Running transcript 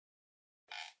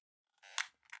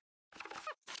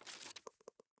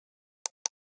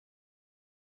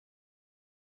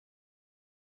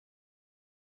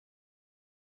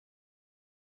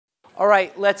All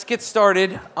right, let's get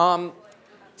started.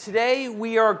 Today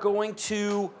we are going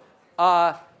to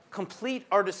complete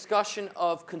our discussion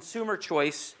of consumer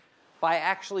choice by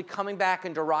actually coming back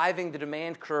and deriving the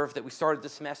demand curve that we started the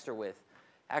semester with.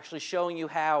 Actually showing you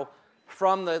how,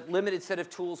 from the limited set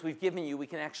of tools we've given you, we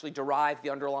can actually derive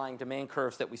the underlying demand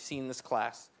curves that we've seen in this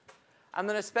class. I'm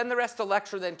going to spend the rest of the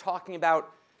lecture then talking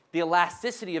about the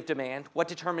elasticity of demand, what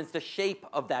determines the shape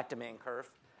of that demand curve.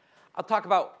 I'll talk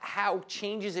about how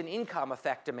changes in income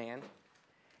affect demand.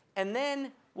 And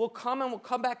then we'll come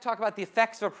back to talk about the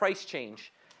effects of a price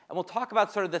change. And we'll talk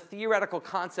about sort of the theoretical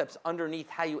concepts underneath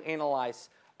how you analyze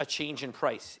a change in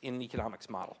price in an economics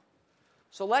model.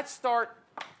 So let's start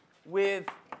with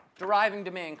deriving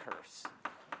demand curves.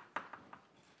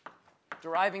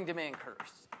 Deriving demand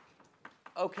curves.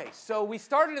 OK, so we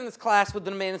started in this class with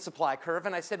the demand and supply curve,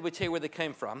 and I said we'd tell you where they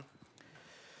came from.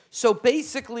 So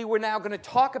basically, we're now going to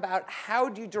talk about how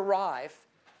do you derive,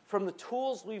 from the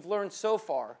tools we've learned so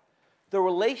far, the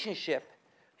relationship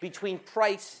between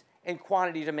price and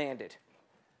quantity demanded.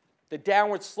 The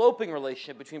downward sloping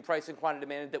relationship between price and quantity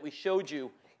demanded that we showed you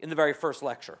in the very first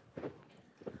lecture.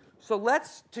 So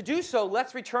to do so,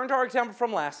 let's return to our example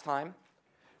from last time.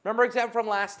 Remember, our example from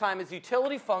last time is the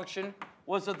utility function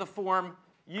was of the form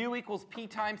U equals P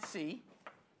times C.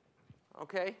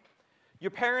 Okay? Your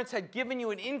parents had given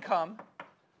you an income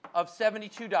of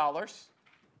 $72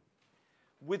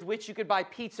 with which you could buy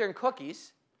pizza and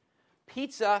cookies.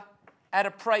 Pizza at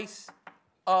a price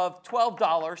of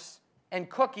 $12 and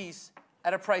cookies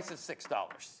at a price of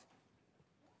 $6.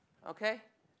 Okay?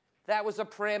 That was the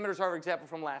parameters of our example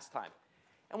from last time.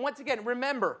 And once again,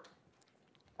 remember,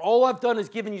 all I've done is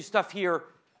given you stuff here.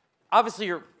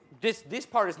 Obviously, this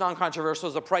part is non-controversial.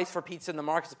 There's a price for pizza in the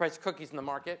market. There's a price of cookies in the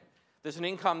market. There's an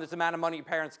income. There's the amount of money your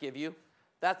parents give you.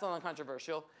 That's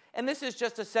non-controversial. And this is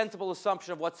just a sensible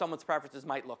assumption of what someone's preferences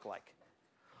might look like.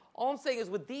 All I'm saying is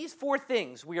with these four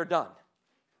things, we are done.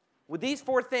 With these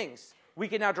four things, we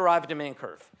can now derive a demand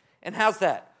curve. And how's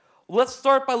that? Well, let's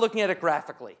start by looking at it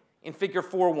graphically in Figure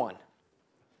 4.1.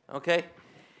 Okay?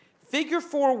 Figure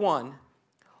 4.1,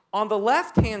 on the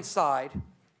left-hand side,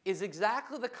 is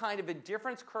exactly the kind of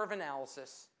indifference curve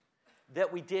analysis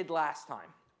that we did last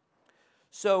time.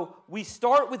 So we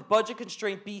start with budget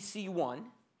constraint BC1.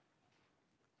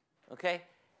 Okay?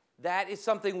 That is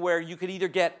something where you could either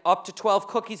get up to 12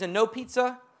 cookies and no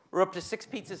pizza or up to 6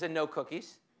 pizzas and no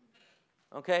cookies.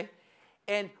 Okay?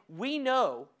 And we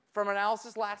know from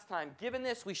analysis last time, given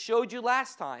this, we showed you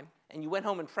last time, and you went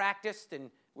home and practiced, and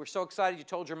we're so excited you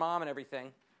told your mom and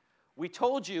everything. We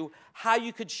told you how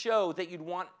you could show that you'd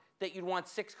want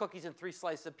 6 cookies and 3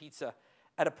 slices of pizza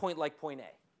at a point like point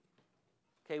A.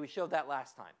 Okay, we showed that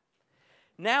last time.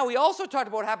 Now, we also talked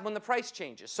about what happened when the price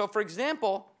changes. So, for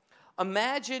example,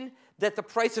 imagine that the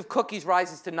price of cookies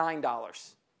rises to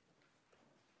 $9.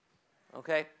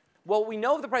 Okay? Well, we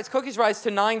know if the price of cookies rises to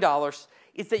 $9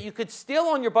 is that you could still,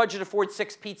 on your budget, afford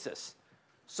 6 pizzas.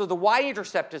 So the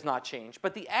y-intercept does not change,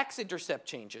 but the x-intercept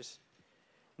changes.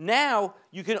 Now,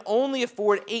 you can only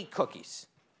afford 8 cookies.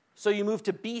 So you move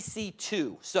to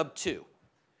BC2, sub 2.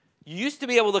 You used to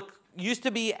be able to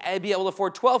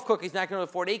afford 12 cookies, now you can only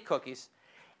afford 8 cookies.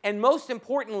 And most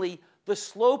importantly, the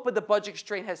slope of the budget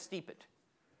constraint has steepened.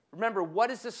 Remember,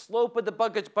 what is the slope of the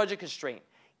budget constraint?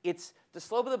 It's the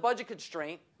slope of the budget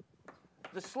constraint.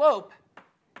 The slope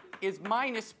is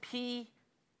minus P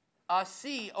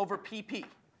C over PP.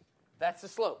 That's the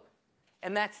slope.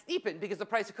 And that's steepened because the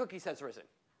price of cookies has risen.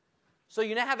 So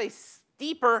you now have a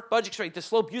steeper budget constraint. The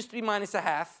slope used to be minus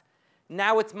 1/2.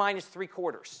 Now it's minus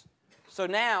 3/4. So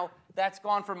now that's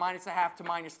gone from minus 1/2 to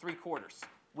minus 3/4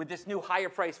 with this new higher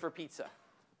price for pizza.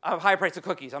 Higher price of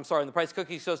cookies. I'm sorry. And the price of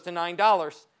cookies goes to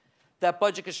 $9. That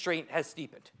budget constraint has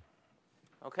steepened.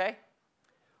 Okay?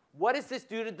 What does this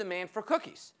do to demand for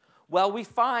cookies? Well, we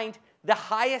find the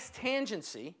highest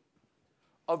tangency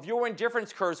of your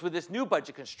indifference curves with this new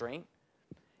budget constraint,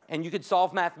 and you could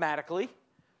solve mathematically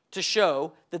to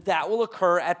show that that will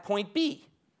occur at point B,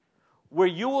 where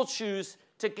you will choose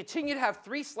to continue to have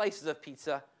 3 slices of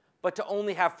pizza, but to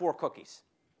only have 4 cookies.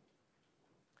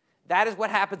 That is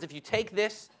what happens if you take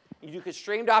this, you do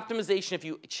constrained optimization. If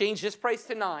you change this price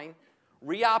to 9,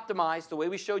 re-optimize the way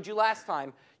we showed you last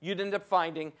time, you'd end up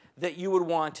finding that you would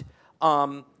want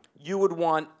 3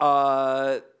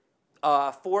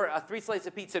 slices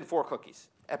of pizza and 4 cookies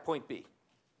at point B.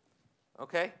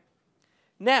 Okay?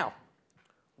 Now,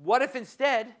 what if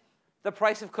instead the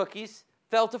price of cookies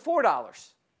fell to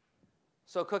 $4?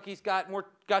 So cookies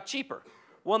got cheaper.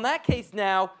 Well, in that case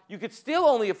now, you could still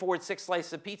only afford 6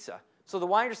 slices of pizza. So the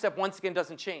y-intercept, once again,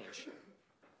 doesn't change.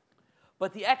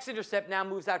 But the x-intercept now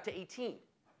moves out to 18.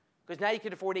 because now you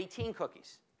can afford 18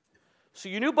 cookies. So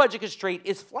your new budget constraint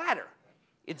is flatter.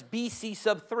 It's BC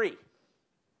sub 3.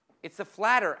 It's the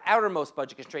flatter outermost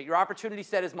budget constraint. Your opportunity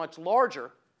set is much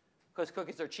larger because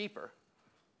cookies are cheaper.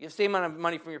 You have the same amount of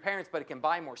money from your parents, but it can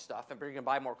buy more stuff, and you can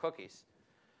buy more cookies.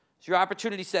 So your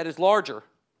opportunity set is larger.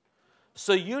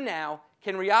 So you now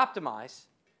can reoptimize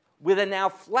with a now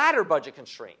flatter budget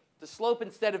constraint. The slope,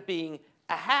 instead of being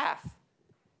a half,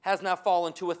 has now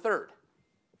fallen to a third.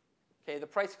 Okay, the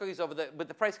price of cookies but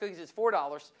the price of cookies is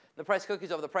 $4. The price of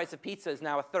cookies over the price of pizza is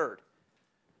now a third.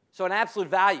 So in absolute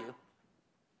value,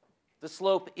 the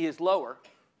slope is lower.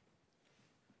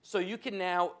 So you can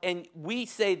now, and we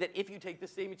say that if you take the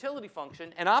same utility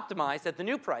function and optimize at the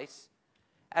new price,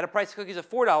 at a price of cookies of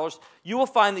 $4, you will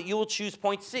find that you will choose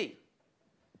point C.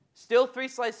 Still 3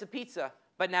 slices of pizza,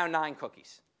 but now 9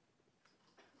 cookies.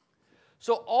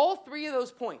 So all 3 of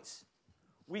those points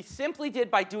we simply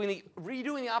did by redoing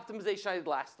the optimization I did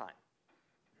last time.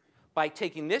 By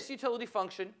taking this utility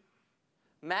function,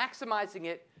 maximizing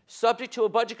it, subject to a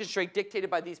budget constraint dictated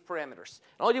by these parameters.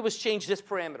 And all I did was change this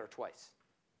parameter twice.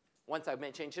 Once I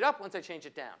changed it up, once I changed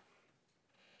it down.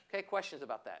 Okay, questions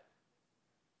about that?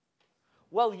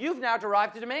 Well, you've now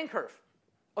derived the demand curve.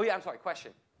 Oh yeah, I'm sorry,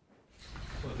 question.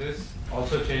 So this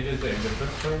also changes the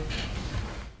indifference curve?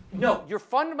 No, your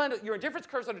indifference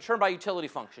curves are determined by utility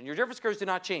function. Your difference curves do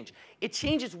not change. It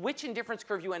changes which indifference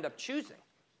curve you end up choosing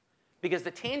because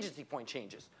the tangency point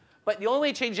changes. But the only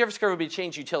way to change difference curve would be to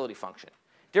change utility function.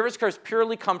 Difference curves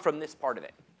purely come from this part of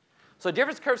it. So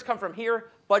difference curves come from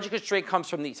here. Budget constraint comes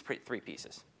from these 3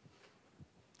 pieces.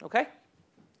 Okay?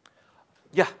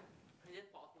 Yeah? Is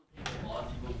it possible to take a lot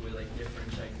of people with like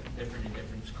different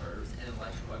indifference curves and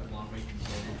like agglomerate them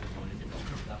into one indifference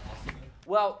curve? Is that possible?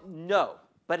 Well, no.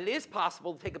 But it is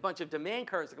possible to take a bunch of demand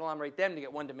curves, agglomerate them to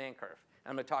get one demand curve.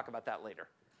 And I'm going to talk about that later.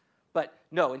 But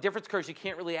no, in difference curves, you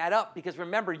can't really add up because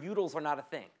remember, utils are not a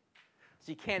thing.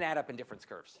 So you can't add up in difference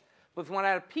curves. But if you want to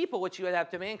add up people, what you add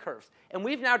up demand curves. And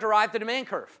we've now derived the demand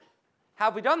curve. How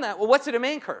have we done that? Well, what's a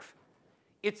demand curve?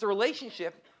 It's the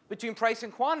relationship between price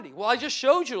and quantity. Well, I just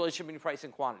showed you the relationship between price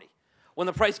and quantity. When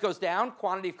the price goes down,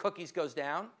 quantity of cookies goes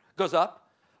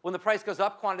up. When the price goes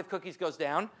up, quantity of cookies goes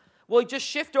down. Well, just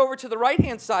shift over to the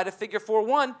right-hand side of figure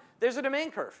 4.1. There's a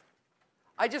demand curve.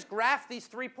 I just graphed these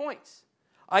 3 points.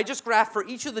 I just graphed for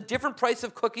each of the different price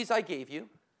of cookies I gave you,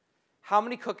 how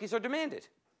many cookies are demanded.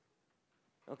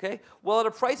 Okay? Well, at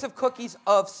a price of cookies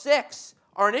of 6,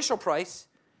 our initial price,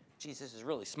 geez, this is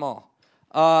really small,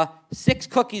 6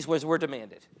 cookies were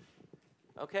demanded.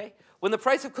 Okay? When the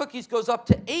price of cookies goes up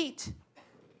to 8,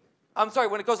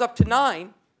 when it goes up to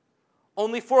 9,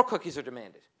 only 4 cookies are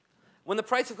demanded. When the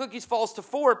price of cookies falls to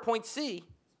 4 at point C,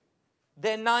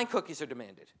 then 9 cookies are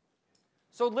demanded.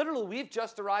 So literally, we've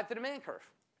just derived the demand curve.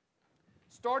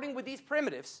 Starting with these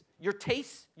primitives, your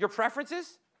tastes, your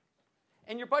preferences,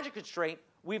 and your budget constraint,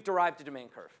 we've derived a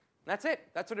demand curve. That's it.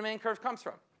 That's where demand curve comes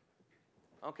from.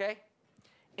 Okay?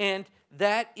 And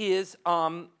that is,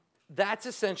 that's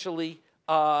essentially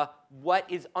what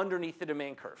is underneath the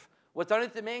demand curve. What's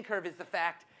underneath the demand curve is the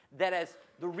fact that as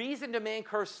the reason demand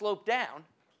curves slope down,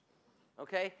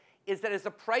 okay, is that as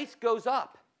the price goes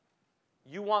up,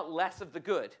 you want less of the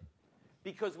good.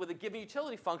 Because with a given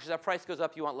utility function, that price goes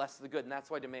up, you want less of the good, and that's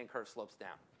why demand curve slopes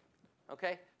down.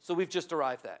 Okay? So we've just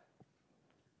derived that.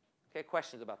 Okay,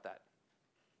 questions about that?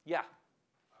 Yeah?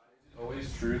 Is it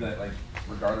always true that, like,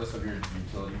 regardless of your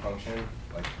utility function,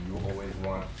 like, you always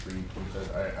want 3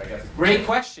 pizzas? I guess. Great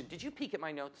question. Did you peek at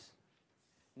my notes?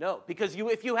 No, because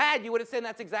if you had, you would have said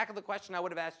that's exactly the question I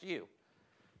would have asked you.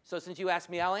 So since you asked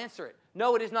me, I'll answer it.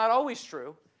 No, it is not always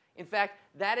true. In fact,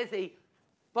 that is a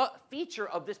feature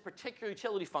of this particular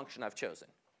utility function I've chosen.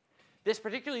 This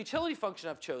particular utility function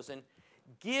I've chosen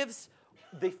gives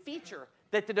the feature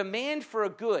that the demand for a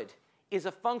good is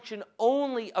a function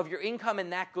only of your income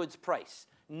and that good's price,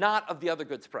 not of the other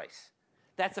good's price.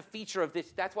 That's a feature of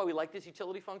this. That's why we like this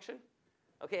utility function.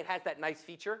 Okay, it has that nice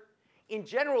feature. In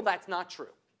general, that's not true.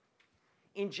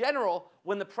 In general,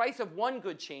 when the price of one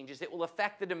good changes, it will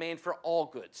affect the demand for all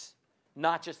goods,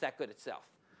 not just that good itself.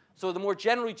 So the more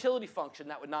general utility function,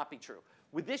 that would not be true.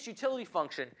 With this utility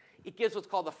function, it gives what's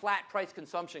called the flat price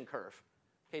consumption curve.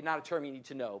 Okay, not a term you need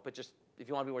to know, but just if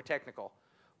you want to be more technical,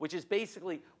 which is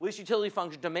basically, with this utility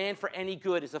function, demand for any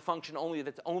good is a function only of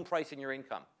its own price and your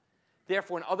income.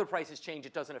 Therefore, when other prices change,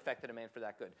 it doesn't affect the demand for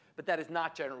that good. But that is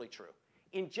not generally true.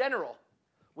 In general,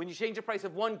 when you change the price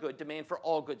of one good, demand for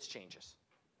all goods changes.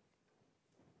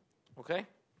 Okay?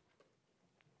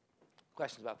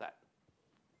 Questions about that?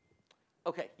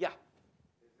 Okay, yeah?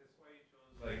 Is this why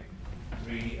you chose like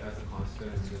 3 as a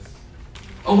constant in this?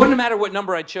 Oh, it wouldn't matter what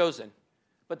number I'd chosen.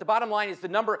 But the bottom line is the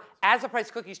number, as the price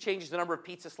of cookies changes, the number of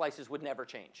pizza slices would never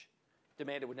change.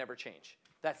 Demanded would never change.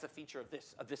 That's the feature of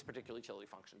this particular utility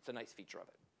function. It's a nice feature of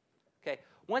it. Okay.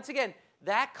 Once again,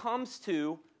 that comes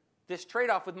to this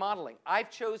trade-off with modeling. I've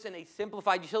chosen a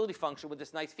simplified utility function with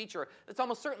this nice feature that's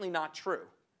almost certainly not true.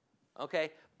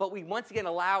 Okay. But we once again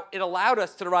allowed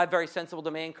us to derive a very sensible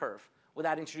demand curve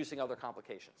without introducing other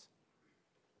complications.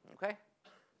 Okay.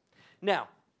 Now,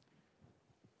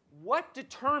 what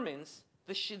determines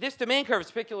this demand curve's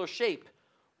particular shape?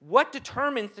 What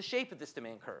determines the shape of this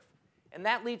demand curve? And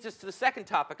that leads us to the second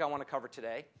topic I want to cover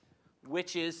today,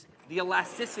 which is the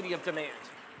elasticity of demand.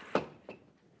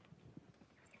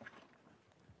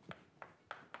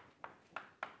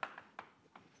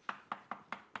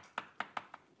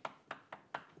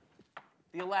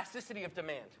 The elasticity of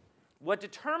demand. What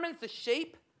determines the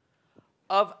shape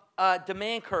of a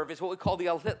demand curve is what we call the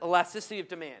elasticity of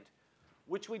demand,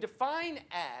 which we define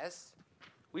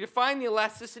the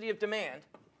elasticity of demand,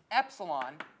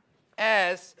 epsilon,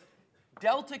 as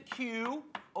delta Q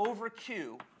over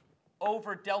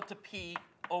delta P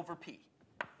over P.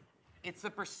 It's the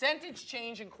percentage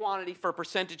change in quantity for a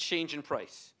percentage change in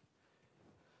price.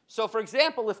 So for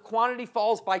example, if quantity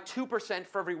falls by 2%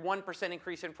 for every 1%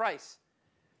 increase in price,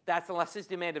 that's an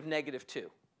elasticity of demand of -2.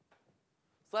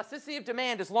 Elasticity of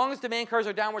demand, as long as demand curves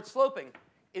are downward sloping,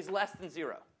 is less than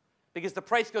 0. Because the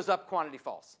price goes up, quantity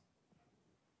falls.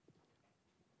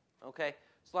 Okay?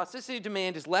 So elasticity of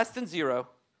demand is less than 0.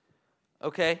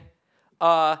 Okay?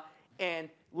 And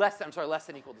less than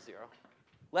equal to 0.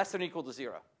 Less than or equal to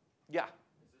 0. Yeah? Is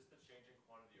this the change in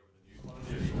quantity over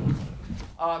the new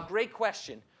quantity? Great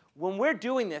question. When we're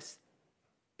doing this,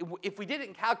 if we did it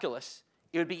in calculus,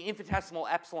 it would be infinitesimal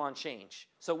epsilon change.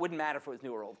 So it wouldn't matter if it was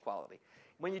new or old quality.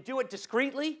 When you do it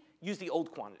discretely, use the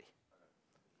old quantity.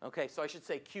 Okay, so I should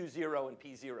say Q0 and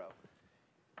P0.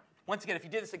 Once again, if you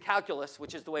did this in calculus,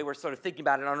 which is the way we're sort of thinking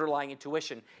about an underlying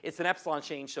intuition, it's an epsilon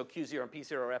change, so Q0 and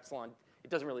P0 are epsilon. It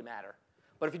doesn't really matter.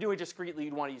 But if you do it discretely,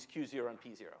 you'd want to use Q0 and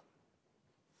P0.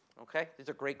 Okay, these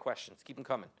are great questions. Keep them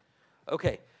coming.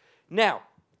 Okay, now,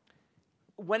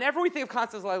 whenever we think of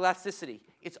constants like elasticity,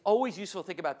 it's always useful to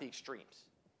think about the extremes.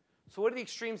 So what are the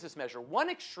extremes of this measure? One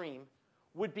extreme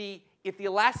would be if the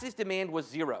elasticity of demand was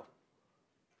 0.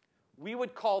 We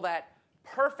would call that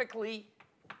perfectly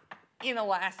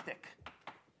inelastic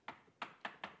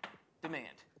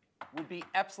demand. Would be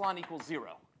epsilon equals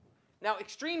 0. Now,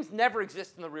 extremes never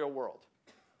exist in the real world.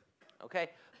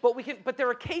 Okay? But there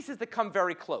are cases that come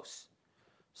very close.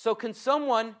 So can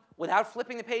someone, without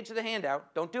flipping the page of the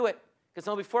handout, don't do it,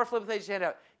 because before flipping the page of the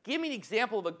handout, give me an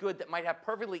example of a good that might have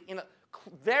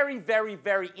very, very,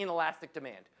 very inelastic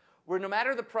demand, where no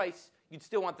matter the price, you'd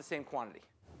still want the same quantity.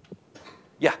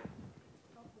 Yeah?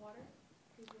 Water?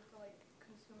 Because you have to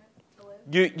consume it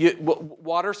to live?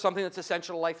 Water, something that's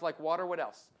essential to life like water. What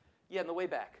else? Yeah, in the way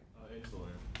back.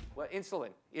 Insulin. Well,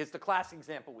 insulin is the classic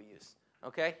example we use.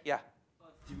 Okay? Yeah?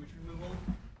 Sewage removal?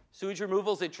 Sewage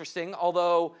removal is interesting,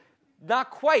 although not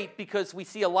quite, because we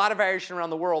see a lot of variation around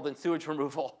the world in sewage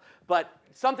removal. But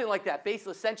something like that,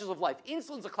 basically essentials of life.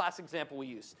 Insulin's a classic example we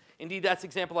use. Indeed, that's the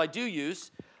example I do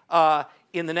use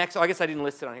in the next. I guess I didn't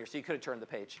list it on here, so you could have turned the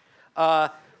page.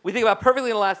 We think about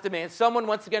perfectly inelastic demand. Someone,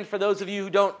 once again, for those of you who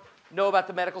don't know about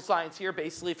the medical science here,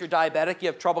 basically if you're diabetic, you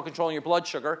have trouble controlling your blood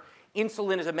sugar.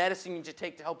 Insulin is a medicine you need to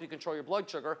take to help you control your blood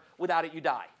sugar. Without it, you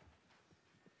die.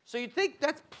 So you'd think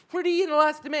that's pretty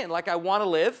inelastic demand. Like, I want to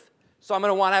live, so I'm going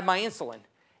to want to have my insulin.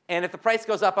 And if the price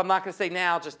goes up, I'm not going to say,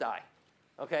 nah, I'll just die.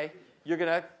 Okay? You're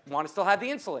going to want to still have the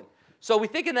insulin. So we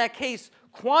think in that case,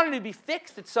 quantity would be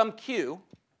fixed at some Q,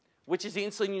 which is the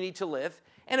insulin you need to live,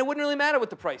 and it wouldn't really matter what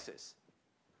the price is.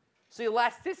 So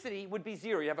elasticity would be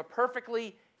 0. You have a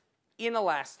perfectly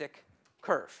inelastic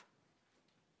curve.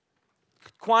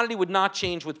 Quantity would not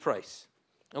change with price.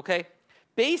 Okay?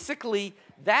 Basically,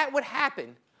 that would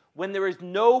happen when there is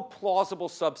no plausible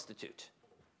substitute.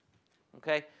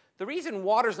 Okay? The reason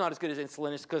water's not as good as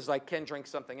insulin is because I can drink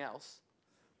something else.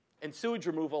 And sewage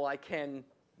removal, I can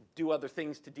do other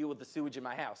things to deal with the sewage in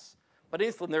my house. But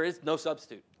insulin, there is no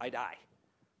substitute. I die.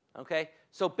 Okay?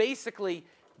 So basically,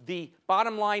 the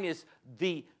bottom line is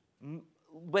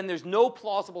when there's no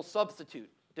plausible substitute,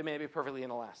 demand be perfectly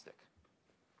inelastic.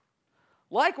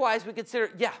 Likewise, we consider,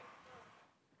 yeah?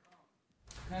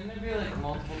 Can there be like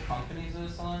multiple companies that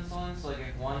sell insulin? So like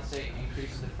if one say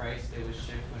increases the price, they would shift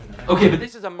to another. Okay, but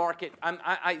this is a market.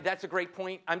 That's a great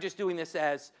point. I'm just doing this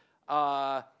as,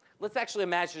 let's actually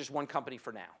imagine there's one company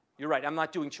for now. You're right. I'm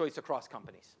not doing choice across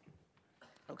companies.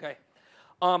 Okay,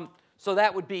 so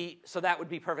that would be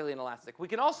perfectly inelastic. We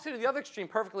can also consider the other extreme,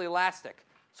 perfectly elastic.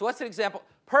 So what's an example?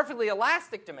 Perfectly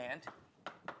elastic demand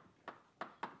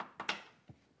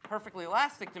perfectly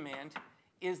elastic demand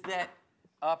is that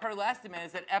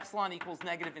epsilon equals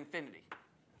negative infinity.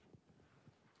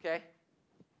 Okay?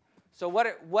 So what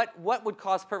would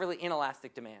cause perfectly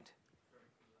inelastic demand?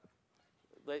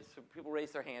 So people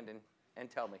raise their hand and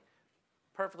tell me.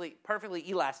 Perfectly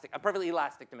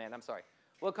elastic demand, I'm sorry.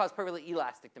 What would cause perfectly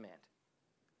elastic demand?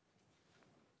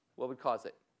 What would cause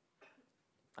it?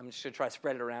 I'm just going to try to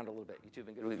spread it around a little bit. You two have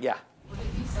been good with it. Yeah? Would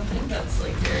it be something that's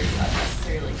like very not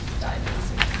necessarily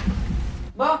diamonds?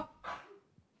 Well,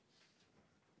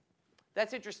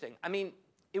 that's interesting. I mean,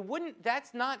 it wouldn't,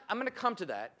 that's not, I'm going to come to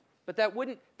that, but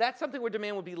that's something where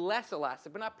demand would be less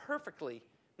elastic, but not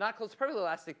close to perfectly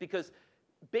elastic, because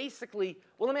basically,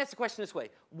 well, let me ask the question this way.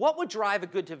 What would drive a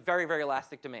good to very, very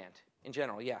elastic demand in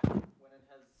general? Yeah. When it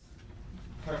has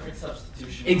perfect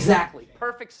substitution. Exactly.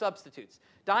 Perfect substitutes.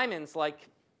 Diamonds,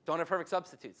 don't have perfect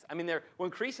substitutes. I mean, we're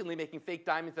increasingly making fake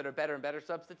diamonds that are better and better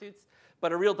substitutes,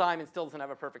 but a real diamond still doesn't have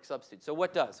a perfect substitute. So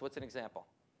what does? What's an example?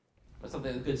 What's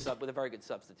something with a very good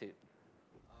substitute?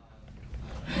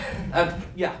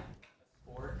 Yeah. A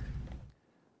spork.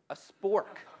 A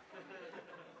spork.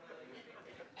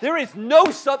 There is no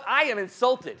I am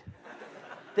insulted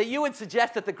that you would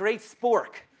suggest that the great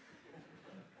spork.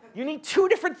 You need two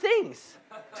different things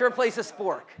to replace a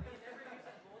spork.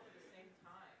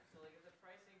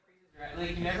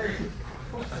 Like you never.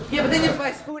 Yeah, but then you have to buy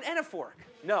a spoon and a fork.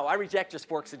 No, I reject your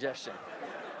spork suggestion.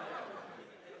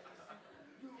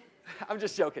 I'm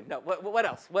just joking. No, what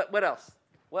else? What else?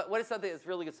 What is something that's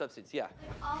really good substitutes? Yeah.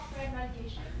 Like off-brand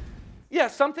medication. Yeah,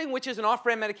 something which is an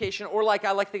off-brand medication, or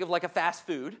I like to think of like a fast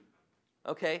food.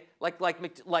 Okay, like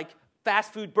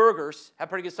fast food burgers have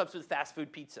pretty good substitutes. Fast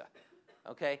food pizza.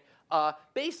 Okay.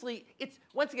 Basically,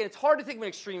 it's hard to think of an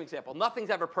extreme example. Nothing's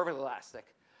ever perfectly elastic.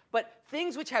 But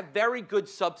things which have very good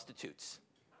substitutes,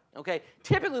 okay?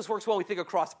 Typically, this works well when we think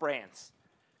across brands.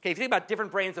 Okay, if you think about different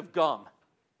brands of gum,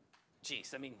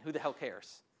 geez, I mean, who the hell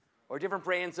cares? Or different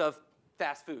brands of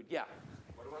fast food, yeah.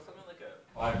 What about something like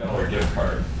a $5 gift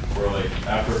card, where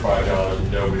after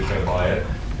 $5, nobody's gonna buy it?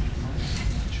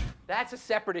 That's a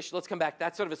separate issue. Let's come back.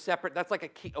 That's sort of that's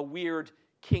like a weird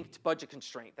kinked budget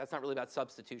constraint. That's not really about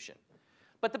substitution.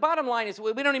 But the bottom line is,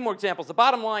 we don't need more examples. The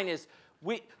bottom line is,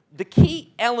 the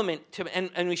key element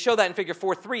and we show that in figure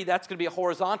 4.3, that's going to be a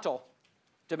horizontal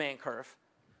demand curve.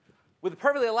 With a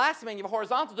perfectly elastic demand, you have a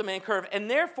horizontal demand curve, and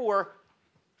therefore,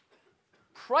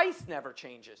 price never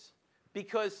changes.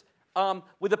 Because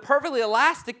with a perfectly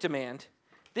elastic demand,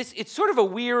 it's sort of a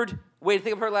weird way to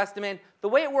think of perfectly elastic demand. The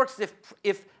way it works is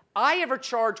if I ever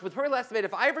charge a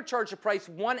price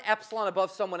 1 epsilon above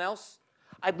someone else,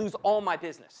 I'd lose all my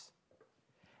business.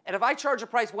 And if I charge a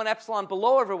price 1 epsilon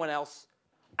below everyone else,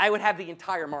 I would have the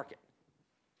entire market.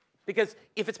 Because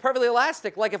if it's perfectly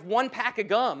elastic, like if one pack of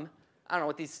gum, I don't know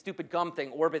what these stupid gum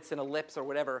thing, Orbits and Ellipse or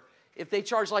whatever, if they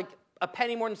charge like a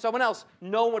penny more than someone else,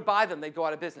 no one would buy them. They'd go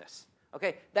out of business.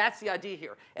 Okay, that's the idea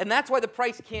here. And that's why the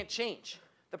price can't change.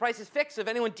 The price is fixed. If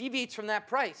anyone deviates from that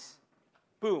price,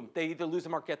 boom, they either lose the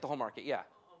market, get the whole market. Yeah.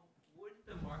 Would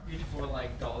the market for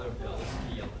dollar bills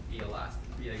be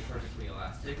elastic, be perfectly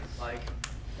elastic?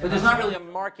 But there's not really a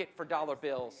market for dollar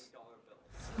bills.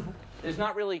 There's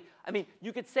not really, I mean,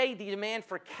 you could say the demand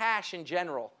for cash in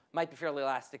general might be fairly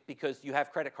elastic because you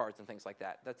have credit cards and things like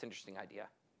that. That's an interesting idea.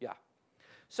 Yeah.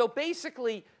 So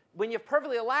basically, when you have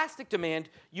perfectly elastic demand,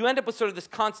 you end up with sort of this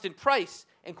constant price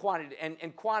and quantity,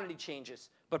 and quantity changes,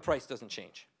 but price doesn't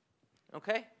change.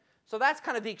 Okay? So that's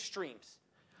kind of the extremes.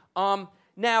 So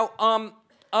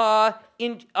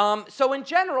in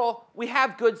general, we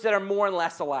have goods that are more and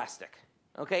less elastic.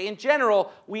 Okay? In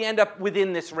general, we end up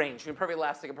within this range between perfectly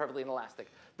elastic and perfectly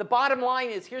inelastic. The bottom line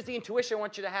is, here's the intuition I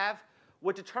want you to have.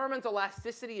 What determines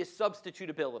elasticity is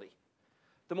substitutability.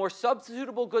 The more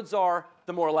substitutable goods are,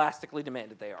 the more elastically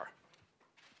demanded they are.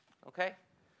 Okay?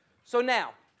 So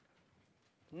now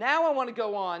I want to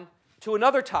go on to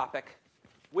another topic,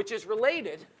 which is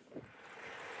related,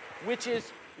 which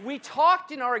is we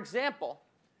talked in our example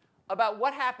about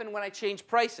what happened when I change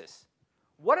prices.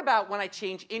 What about when I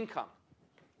change income?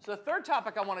 So the third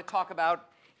topic I want to talk about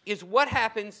is what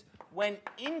happens when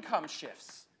income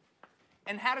shifts.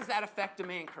 And how does that affect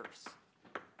demand curves?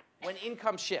 When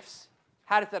income shifts,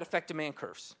 how does that affect demand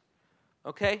curves?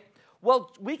 Okay?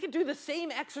 Well, we could do the same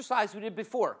exercise we did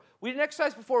before. We did an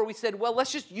exercise before where we said, well,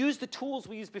 let's just use the tools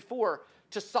we used before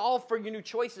to solve for your new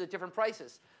choices at different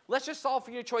prices. Let's just solve for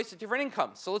your choice at different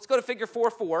incomes. So let's go to figure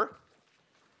 4.4.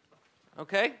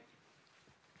 Okay?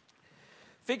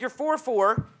 Figure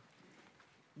 4.4.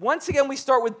 Once again, we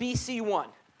start with BC1.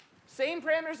 Same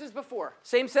parameters as before.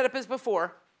 Same setup as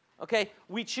before. Okay?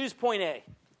 We choose point A.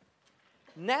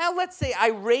 Now let's say I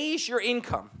raise your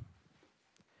income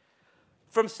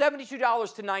from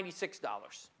 $72 to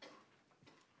 $96.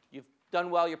 You've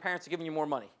done well. Your parents are giving you more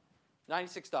money.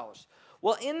 $96.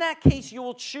 Well, in that case, you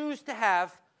will choose to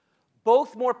have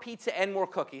both more pizza and more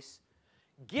cookies.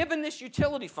 Given this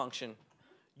utility function,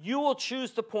 you will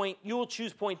choose point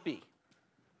B.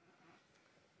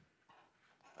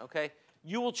 Okay?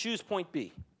 You will choose point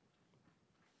B.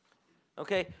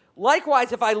 Okay?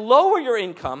 Likewise, if I lower your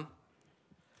income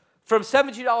from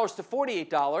 $72 to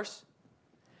 $48,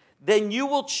 then you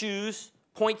will choose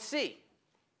point C.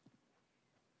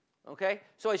 Okay?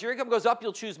 So as your income goes up,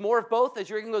 you'll choose more of both. As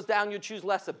your income goes down, you'll choose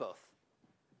less of both.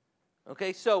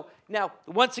 Okay? So now,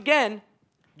 once again,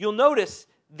 you'll notice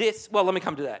this. Well, let me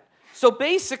come to that. So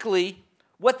basically,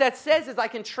 what that says is I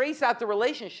can trace out the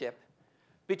relationship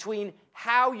between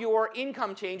how your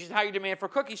income changes and how your demand for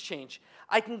cookies change.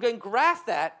 I can then graph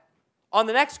that on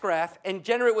the next graph and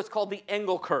generate what's called the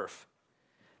Engel curve.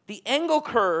 The Engel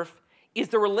curve is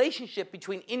the relationship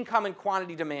between income and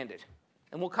quantity demanded.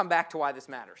 And we'll come back to why this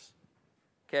matters.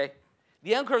 Okay?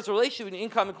 The Engel curve is the relationship between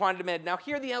income and quantity demanded. Now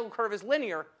here the Engel curve is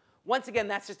linear. Once again,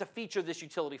 that's just a feature of this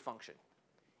utility function.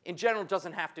 In general, it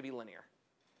doesn't have to be linear.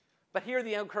 But here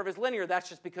the Engel curve is linear. That's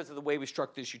just because of the way we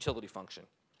struck this utility function.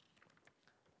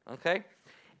 Okay?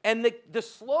 And the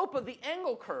slope of the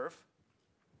Engel curve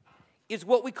is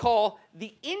what we call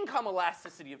the income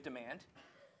elasticity of demand.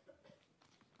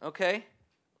 Okay?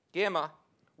 Gamma,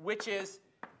 which is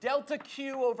delta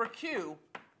Q over Q,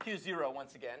 Q0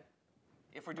 once again,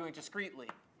 if we're doing discretely,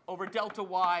 over delta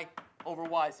Y over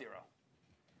Y0.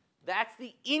 That's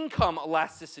the income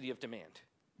elasticity of demand.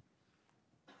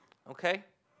 Okay?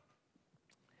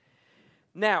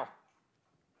 Now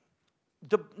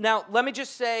let me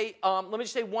just say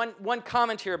one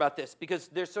comment here about this, because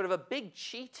there's sort of a big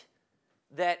cheat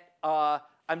that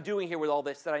I'm doing here with all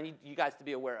this that I need you guys to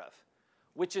be aware of,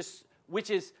 which is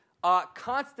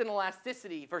constant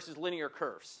elasticity versus linear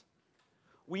curves.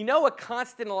 We know a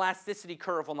constant elasticity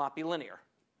curve will not be linear.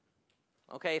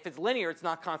 Okay, if it's linear, it's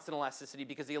not constant elasticity,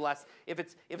 because if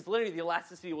it's linear, the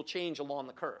elasticity will change along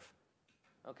the curve.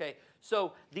 Okay,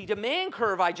 so the demand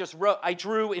curve I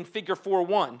drew in Figure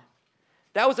 4.1,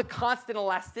 that was a constant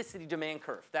elasticity demand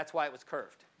curve. That's why it was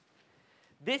curved.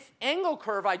 This Engel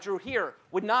curve I drew here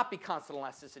would not be constant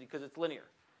elasticity because it's linear.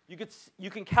 You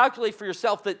can calculate for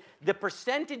yourself that the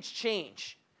percentage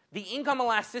change, the income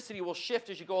elasticity will shift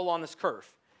as you go along this curve,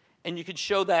 and you can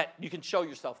show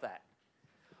yourself that.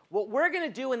 What we're going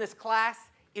to do in this class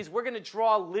is we're going to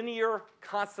draw linear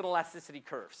constant elasticity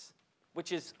curves,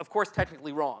 which is, of course,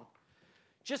 technically wrong.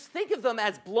 Just think of them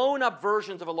as blown-up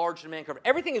versions of a large demand curve.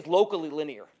 Everything is locally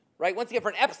linear, right? Once again, for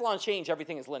an epsilon change,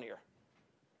 everything is linear.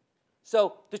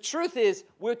 So the truth is,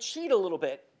 we'll cheat a little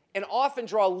bit and often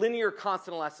draw linear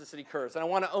constant elasticity curves. And I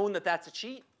want to own that that's a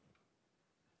cheat.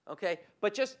 Okay?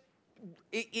 But just,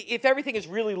 if everything is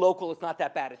really local, it's not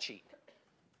that bad a cheat.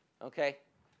 Okay?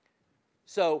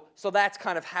 So that's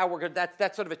kind of how we're going to,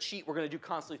 that's sort of a cheat we're going to do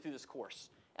constantly through this course.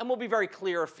 And we'll be very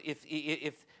clear if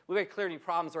we're very clear any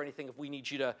problems or anything if we need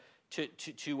you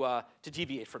to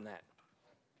deviate from that.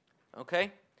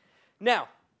 Okay? Now,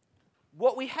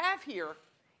 what we have here,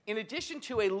 in addition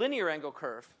to a linear Engel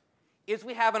curve, is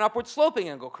we have an upward sloping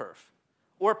Engel curve,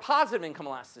 or positive income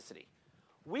elasticity.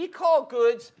 We call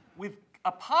goods with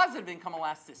a positive income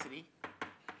elasticity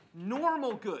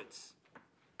normal goods.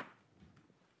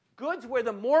 Goods where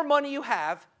the more money you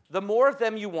have, the more of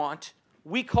them you want,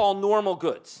 we call normal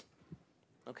goods.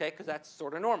 Okay, because that's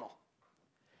sort of normal.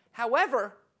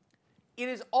 However, it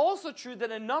is also true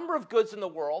that a number of goods in the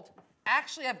world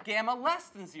actually have gamma less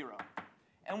than 0.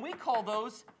 And we call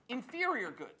those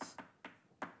inferior goods.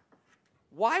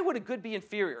 Why would a good be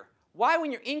inferior? Why,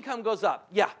 when your income goes up?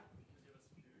 Yeah.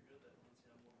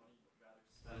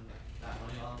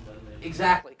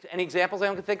 Exactly. Any examples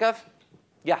anyone can think of?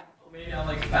 Yeah. Maybe on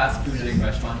like fast food at a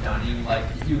restaurant dining, like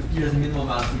there's a minimal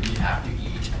amount of food you have to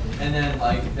eat, and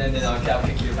then they'll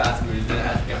pick your fast food, and then it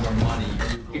has to get more money.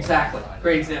 Exactly.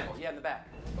 Great example. Yeah, in the back.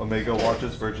 Omega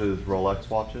watches versus Rolex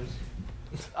watches.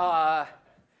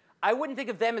 I wouldn't think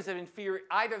of them as inferior.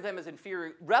 Either of them as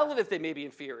inferior. Relative, they may be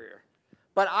inferior,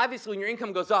 but obviously, when your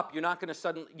income goes up, you're not going to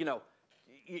suddenly,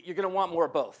 you're going to want more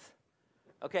of both.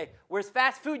 Okay. Whereas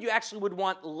fast food, you actually would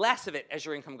want less of it as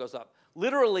your income goes up.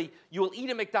 Literally, you will eat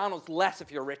at McDonald's less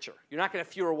if you're richer. You're not going to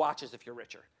have fewer watches if you're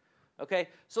richer. Okay?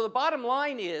 So the bottom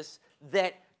line is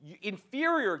that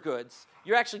inferior goods,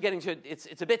 you're actually getting to,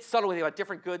 it's a bit subtle when you think about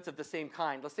different goods of the same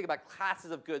kind. Let's think about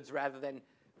classes of goods rather than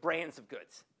brands of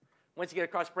goods. Once you get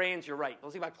across brands, you're right.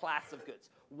 Let's think about classes of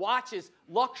goods. Watches,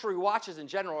 luxury watches in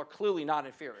general, are clearly not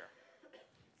inferior.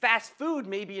 Fast food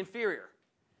may be inferior.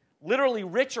 literally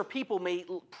richer people may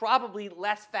probably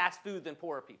less fast food than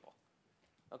poorer people.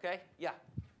 Okay? Yeah.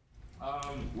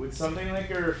 Would something like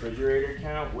a refrigerator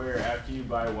count where after you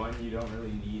buy one, you don't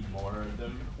really need more of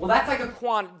them? Well, that's like a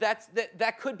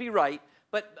that could be right.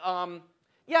 But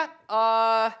yeah,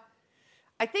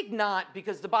 I think not,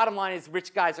 because the bottom line is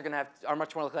rich guys are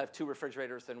much more likely to have 2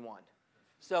 refrigerators than 1.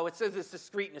 So it says this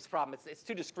discreteness problem. It's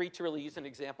too discrete to really use an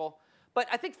example. But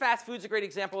I think fast food's a great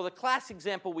example. The classic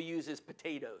example we use is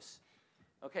potatoes.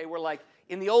 Okay, where like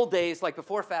in the old days, like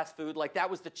before fast food, like that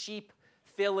was the cheap,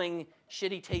 filling,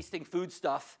 shitty tasting food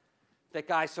stuff that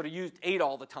guys sort of ate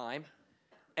all the time.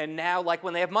 And now, like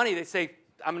when they have money, they say,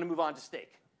 I'm going to move on to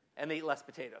steak, and they eat less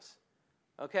potatoes.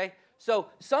 Okay? So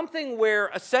something where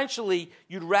essentially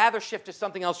you'd rather shift to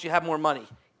something else, you have more money,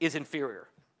 is inferior.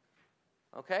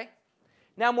 Okay?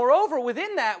 Now, moreover,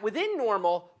 within that, within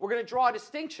normal, we're going to draw a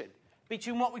distinction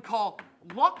between what we call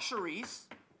luxuries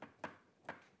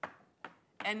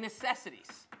and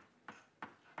necessities.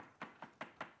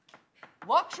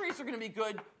 Luxuries are going to be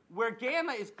good where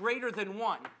gamma is greater than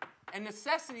 1, and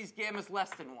necessities, gamma is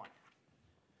less than 1.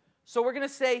 So we're going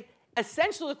to say,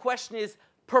 essentially the question is,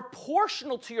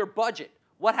 proportional to your budget,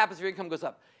 what happens if your income goes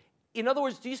up? In other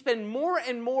words, do you spend more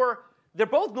and more? They're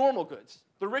both normal goods.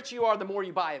 The richer you are, the more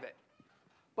you buy of it.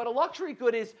 But a luxury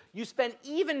good is you spend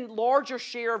even larger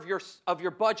share of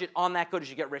your budget on that good as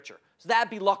you get richer. So that'd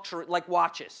be luxury, like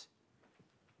watches,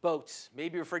 boats,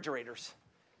 maybe refrigerators,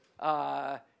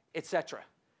 etc.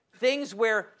 Things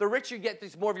where the richer you get, the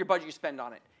more of your budget you spend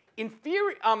on it.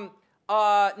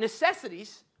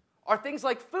 Necessities are things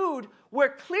like food, where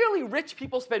clearly rich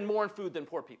people spend more on food than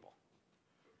poor people.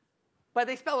 But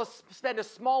they spend a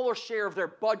smaller share of their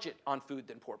budget on food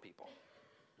than poor people.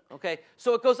 Okay?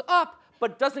 So it goes up,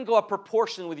 but it doesn't go up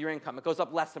proportionally with your income. It goes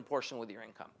up less than proportional with your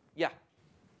income. Yeah?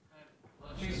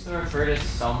 Luxuries refer to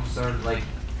some sort of like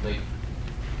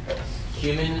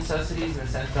human necessities, in the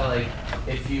sense that like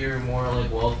if you're more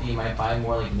like wealthy, you might buy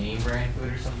more like name brand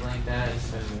food or something like that and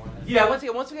spend more on that. Yeah,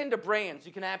 once we get into brands,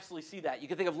 you can absolutely see that. You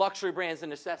can think of luxury brands and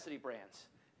necessity brands.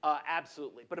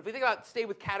 Absolutely. But if we stay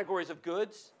with categories of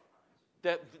goods,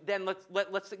 then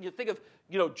let's think of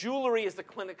jewelry as the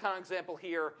canonical example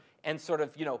here, and sort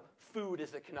of food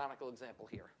as the canonical example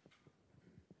here.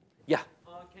 Yeah.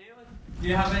 Do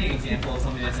you have any example of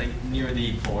something that's like near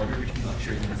the border between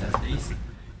luxuries and necessities?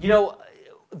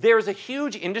 There's a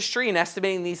huge industry in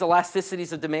estimating these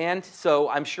elasticities of demand, so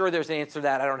I'm sure there's an answer to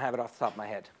that. I don't have it off the top of my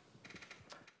head.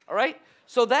 All right?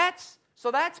 So that's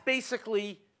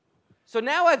basically, so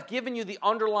now I've given you the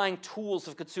underlying tools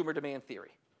of consumer demand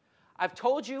theory. I've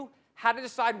told you how to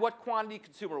decide what quantity a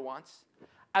consumer wants.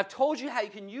 I've told you how you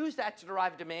can use that to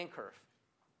derive a demand curve.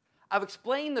 I've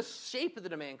explained the shape of the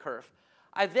demand curve.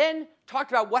 I then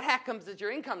talked about what happens as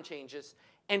your income changes,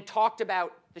 and talked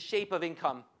about the shape of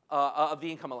income, of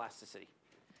the income elasticity.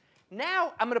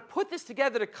 Now I'm going to put this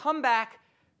together to come back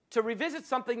to revisit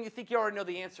something you think you already know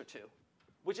the answer to,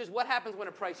 which is what happens when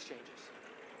a price changes,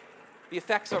 the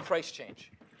effects of a price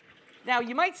change. Now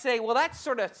you might say, well, that's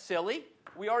sort of silly.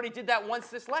 We already did that once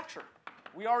this lecture.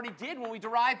 We already did when we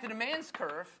derived the demand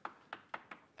curve,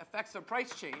 effects of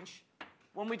price change.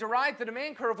 When we derived the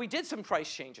demand curve, we did some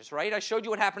price changes, right? I showed you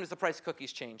what happened as the price of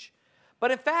cookies change.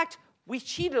 But in fact, we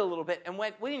cheated a little bit and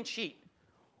we didn't cheat.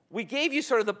 We gave you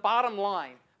sort of the bottom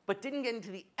line, but didn't get into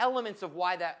the elements of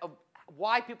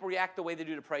why people react the way they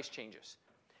do to price changes.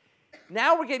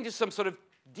 Now we're getting to some sort of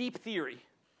deep theory.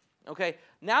 Okay?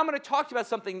 Now I'm going to talk to you about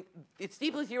something. It's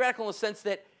deeply theoretical in the sense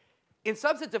that, in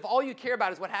some sense, if all you care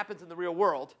about is what happens in the real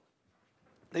world,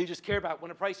 then you just care about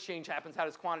when a price change happens, how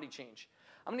does quantity change?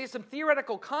 I'm going to give some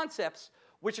theoretical concepts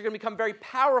which are going to become very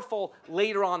powerful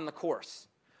later on in the course,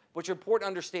 which are important to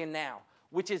understand now,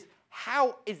 which is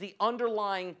how is the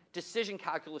underlying decision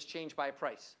calculus changed by a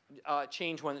price,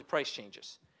 change when the price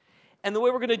changes. And the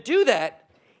way we're going to do that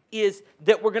is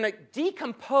that we're going to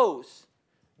decompose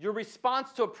your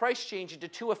response to a price change into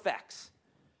 2 effects: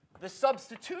 the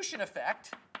substitution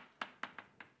effect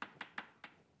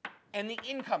and the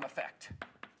income effect.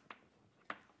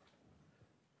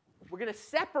 We're going to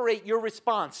separate your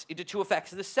response into 2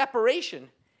 effects. The separation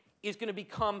is going to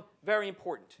become very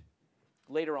important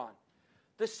later on.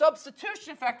 The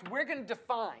substitution effect we're going to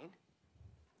define.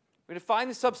 We're going to define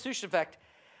the substitution effect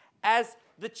as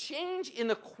the change in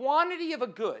the quantity of a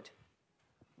good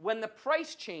when the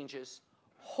price changes,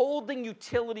 holding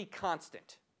utility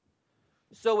constant.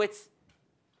 So it's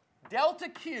delta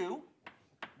Q,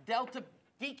 delta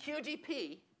dQ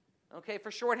dP, okay,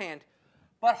 for shorthand,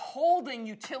 but holding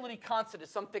utility constant at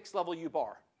some fixed level U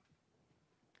bar.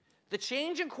 The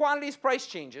change in quantity as price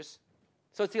changes,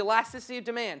 so it's the elasticity of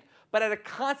demand, but at a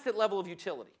constant level of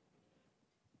utility.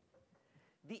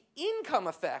 The income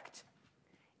effect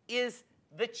is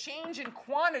the change in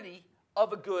quantity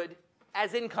of a good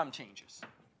as income changes.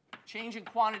 Change in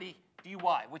quantity dy,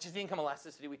 which is the income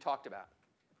elasticity we talked about.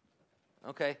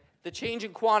 Okay? The change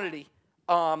in quantity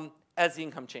as the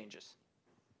income changes.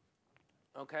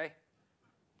 Okay?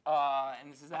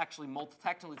 And this is actually,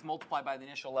 technically, it's multiplied by the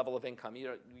initial level of income.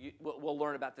 We'll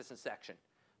learn about this in section.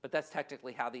 But that's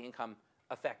technically how the income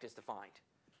effect is defined.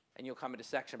 And you'll come into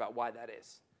section about why that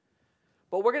is.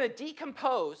 But we're going to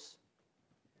decompose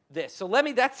this. So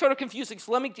that's sort of confusing.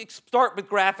 So let me start with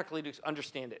graphically to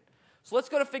understand it. So let's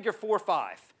go to figure 4,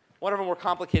 5. One of our more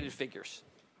complicated figures.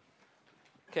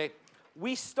 Okay?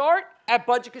 We start at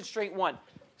budget constraint 1.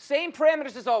 Same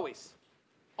parameters as always.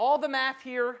 All the math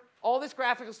here, all this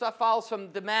graphical stuff follows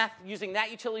from the math using that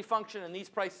utility function and these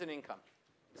prices and income.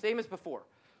 Same as before.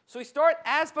 So we start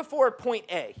as before at point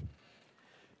A.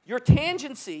 Your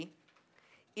tangency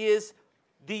is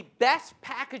the best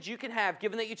package you can have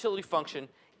given that utility function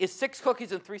is 6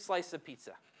 cookies and 3 slices of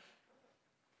pizza.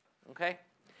 Okay?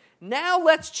 Now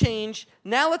let's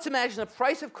imagine the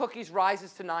price of cookies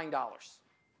rises to $9.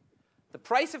 The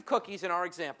price of cookies in our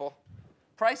example,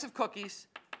 price of cookies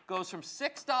goes from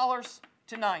 $6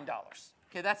 to $9.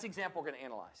 Okay, that's the example we're going to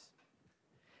analyze.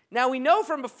 Now we know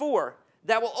from before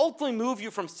that will ultimately move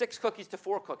you from 6 cookies to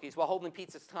 4 cookies while holding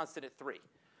pizza constant at 3.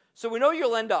 So we know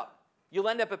you'll end up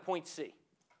at point C.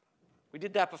 We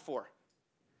did that before.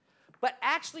 But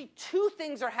actually, 2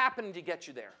 things are happening to get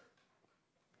you there.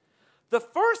 The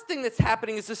first thing that's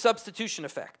happening is the substitution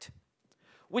effect,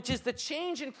 which is the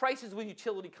change in prices with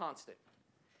utility constant.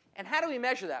 And how do we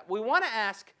measure that? We want to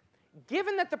ask,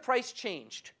 given that the price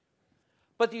changed,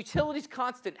 but the utility's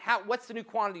constant, what's the new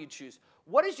quantity you choose?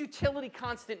 What does utility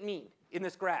constant mean in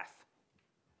this graph?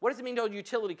 What does it mean to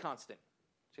utility constant?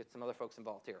 Let's get some other folks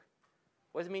involved here.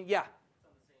 What does it mean? Yeah.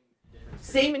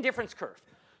 Same indifference curve.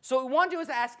 So what we want to do is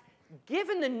ask,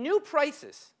 given the new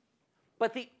prices,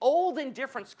 but the old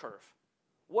indifference curve,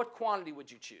 what quantity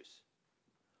would you choose?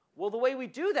 Well, the way we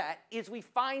do that is we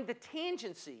find the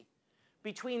tangency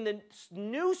between the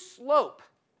new slope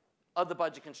of the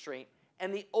budget constraint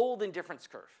and the old indifference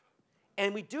curve.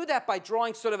 And we do that by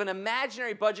drawing sort of an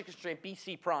imaginary budget constraint,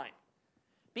 BC prime.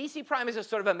 BC prime is a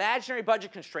sort of imaginary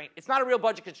budget constraint. It's not a real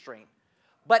budget constraint,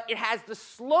 but it has the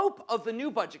slope of the new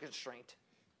budget constraint,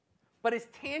 but is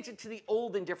tangent to the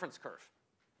old indifference curve.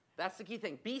 That's the key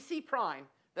thing. BC prime,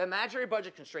 the imaginary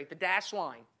budget constraint, the dashed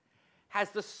line, has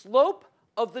the slope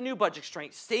of the new budget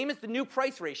constraint, same as the new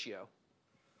price ratio.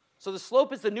 So the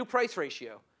slope is the new price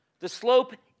ratio. The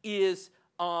slope is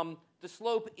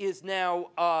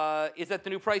now is at the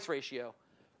new price ratio,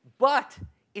 but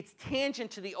it's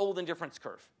tangent to the old indifference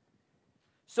curve.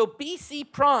 So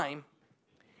BC prime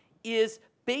is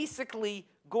basically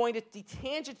going to be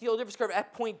tangent to the old indifference curve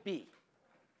at point B.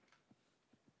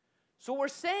 So what we're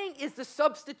saying is the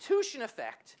substitution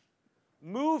effect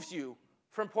moves you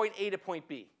from point A to point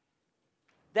B.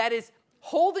 That is,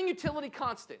 holding utility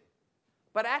constant,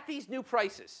 but at these new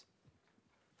prices,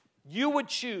 you would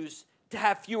choose to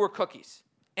have fewer cookies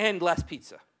and less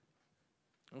pizza.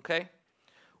 Okay?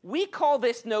 We call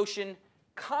this notion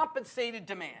compensated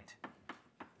demand.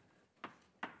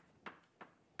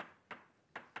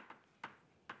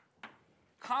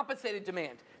 Compensated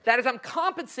demand. That is, I'm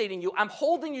compensating you. I'm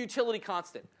holding your utility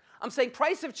constant. I'm saying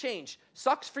price of change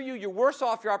sucks for you. You're worse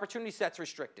off. Your opportunity set's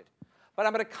restricted. But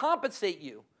I'm going to compensate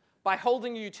you by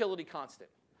holding your utility constant.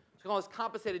 So we call this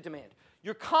compensated demand.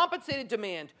 Your compensated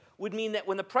demand would mean that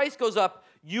when the price goes up,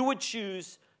 you would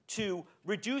choose to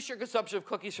reduce your consumption of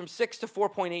cookies from 6 to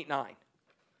 4.89.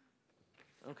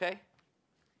 Okay?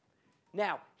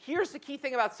 Now, here's the key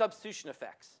thing about substitution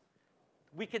effects.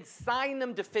 We can sign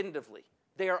them definitively.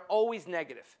 They are always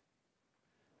negative.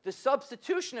 The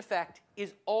substitution effect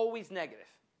is always negative.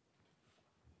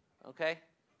 Okay?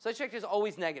 Substitution effect is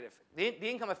always negative. The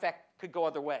income effect could go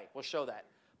other way. We'll show that.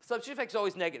 Substitution effect is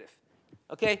always negative.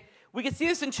 Okay? We can see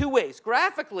this in 2 ways.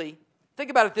 Graphically,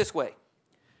 think about it this way.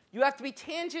 You have to be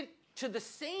tangent to the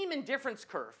same indifference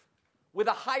curve with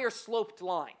a higher sloped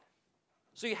line.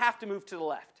 So you have to move to the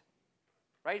left.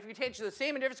 Right? If you're tangent to the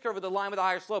same indifference curve with a line with a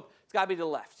higher slope, it's got to be to the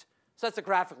left. So that's a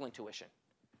graphical intuition.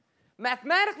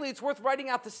 Mathematically, it's worth writing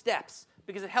out the steps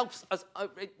because it helps us.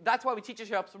 That's why we teach us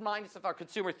here. It helps remind us of our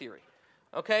consumer theory.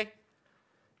 Okay?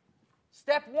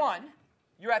 Step 1,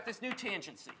 you're at this new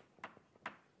tangency.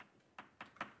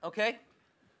 Okay?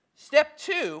 Step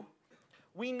 2,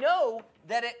 we know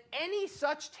that at any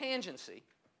such tangency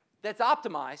that's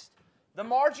optimized, the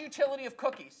marginal utility of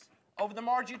cookies over the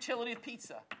marginal utility of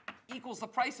pizza equals the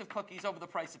price of cookies over the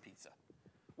price of pizza.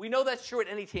 We know that's true at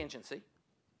any tangency.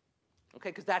 Okay,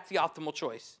 because that's the optimal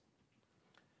choice.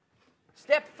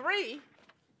 Step 3,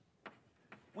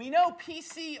 we know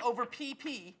PC over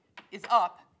PP is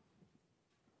up.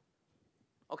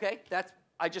 Okay,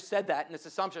 I just said that in this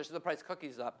assumption, so the price of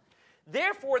cookies is up.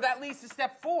 Therefore, that leads to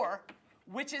step 4,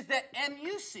 which is that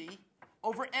MUC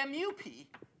over MUP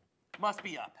must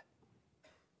be up,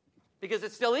 because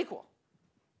it's still equal.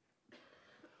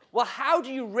 Well, how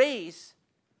do you raise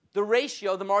the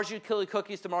ratio, the marginal utility of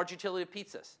cookies to marginal utility of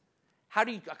pizzas? How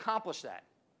do you accomplish that?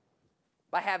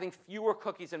 By having fewer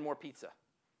cookies and more pizza.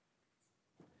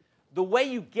 The way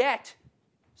you get,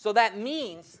 so that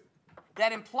means,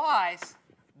 that implies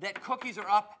that cookies are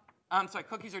up,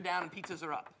 cookies are down and pizzas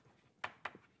are up.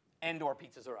 And/or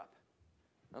pizzas are up.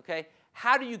 Okay?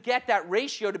 How do you get that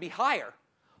ratio to be higher?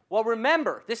 Well,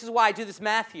 remember, this is why I do this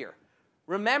math here.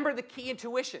 Remember the key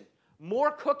intuition.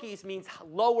 More cookies means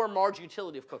lower marginal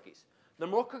utility of cookies. The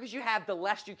more cookies you have, the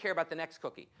less you care about the next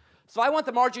cookie. So I want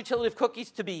the marginal utility of cookies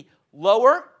to be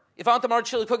lower. If I want the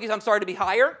marginal utility of cookies, to be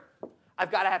higher,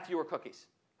 I've got to have fewer cookies.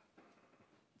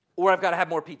 Or I've got to have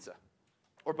more pizza.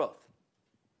 Or both.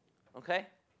 Okay?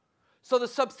 So the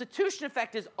substitution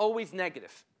effect is always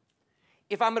negative.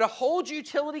 If I'm going to hold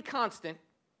utility constant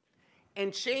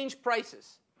and change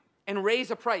prices and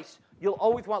raise a price, you'll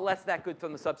always want less of that good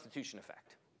from the substitution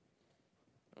effect.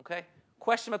 Okay?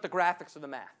 Question about the graphics of the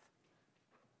math.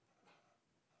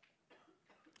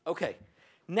 Okay.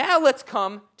 Now let's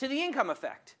come to the income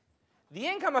effect. The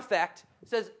income effect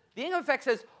says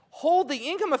hold the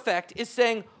income effect is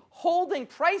saying holding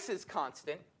prices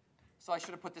constant. So I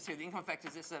should have put this here. The income effect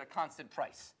is this at a constant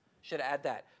price. Should add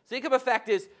that. So the income effect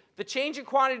is the change in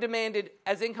quantity demanded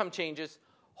as income changes,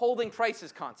 holding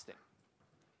prices constant.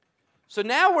 So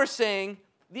now we're saying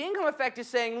the income effect is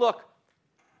saying, look,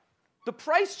 the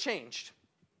price changed.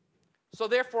 So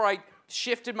therefore, I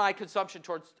shifted my consumption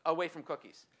away from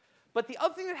cookies. But the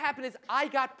other thing that happened is I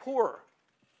got poorer.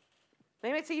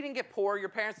 They might say you didn't get poor, your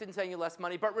parents didn't send you less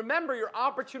money, but remember, your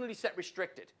opportunity set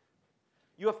restricted.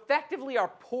 You effectively are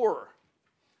poorer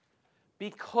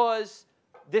because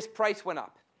this price went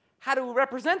up. How do we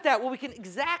represent that? Well, we can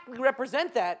exactly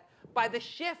represent that by the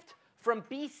shift from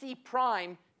BC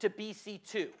prime to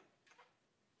BC2.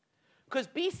 Because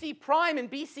BC prime and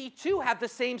BC2 have the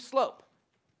same slope.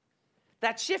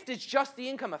 That shift is just the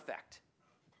income effect.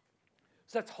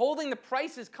 So that's holding the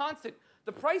prices constant.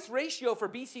 The price ratio for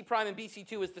BC prime and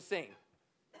BC2 is the same.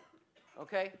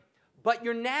 Okay? But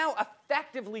you're now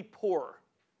effectively poorer.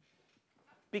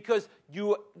 Because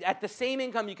at the same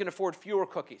income, you can afford fewer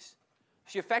cookies.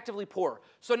 So you're effectively poorer.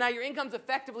 So now your income's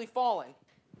effectively falling.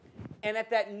 And at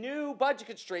that new budget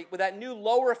constraint, with that new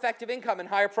lower effective income and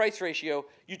higher price ratio,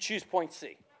 you choose point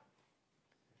C.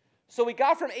 So we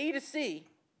got from A to C,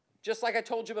 just like I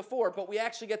told you before, but we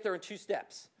actually get there in 2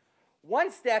 steps.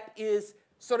 One step is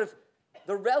sort of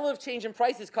the relative change in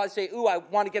prices cause you say, ooh, I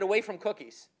want to get away from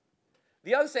cookies.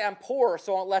 The other say, I'm poor,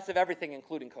 so I want less of everything,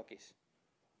 including cookies.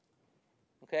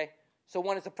 Okay? So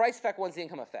one is the price effect, one's the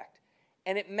income effect.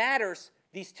 And it matters,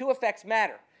 these 2 effects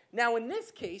matter. Now in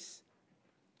this case,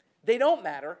 they don't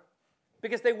matter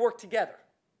because they work together.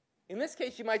 In this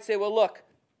case, you might say, well, look,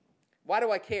 why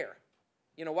do I care?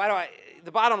 You know,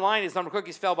 the bottom line is number of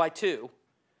cookies fell by 2.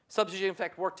 Substitution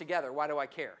effect work together. Why do I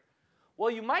care? Well,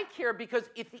 you might care because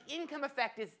if the income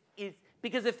effect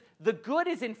because if the good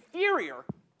is inferior,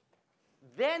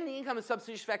 then the income and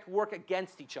substitution effect work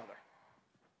against each other.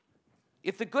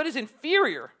 If the good is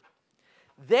inferior,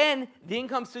 then the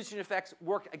income substitution effects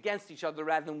work against each other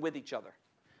rather than with each other.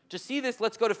 To see this,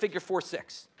 let's go to figure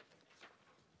 4.6.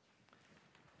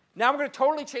 Now we're going to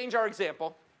totally change our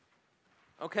example.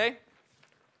 Okay?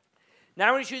 Now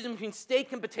we're going to choose between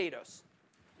steak and potatoes.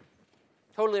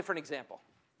 Totally different example.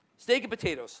 Steak and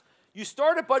potatoes. You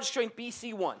start at budget constraint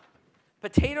BC1.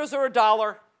 Potatoes are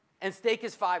 $1 and steak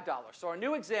is $5. So in our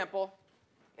new example,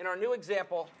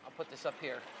 I'll put this up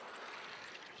here.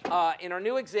 In our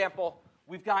new example,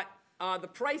 we've got the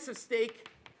price of steak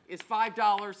is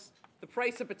 $5. The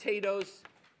price of potatoes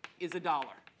is $1.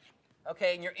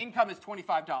 Okay, and your income is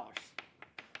 $25.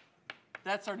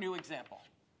 That's our new example.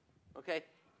 Okay,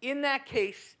 in that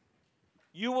case,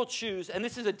 you will choose, and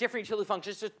this is a different utility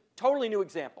function. It's a totally new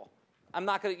example. I'm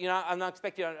not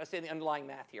expecting you to understand the underlying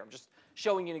math here. I'm just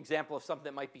showing you an example of something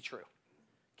that might be true.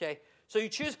 Okay, so you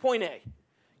choose point A.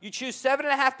 You choose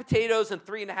 7.5 potatoes and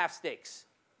 3.5 steaks.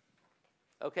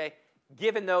 Okay,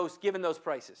 given those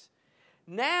prices.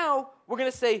 Now we're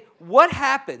going to say, what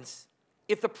happens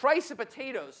if the price of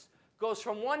potatoes goes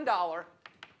from $1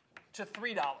 to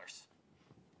 $3?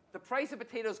 The price of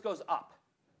potatoes goes up.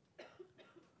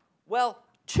 Well,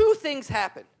 2 things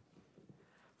happen.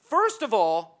 First of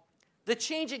all, the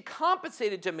change in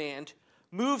compensated demand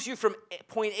moves you from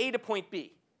point A to point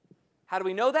B. How do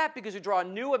we know that? Because we draw a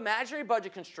new imaginary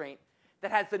budget constraint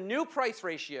that has the new price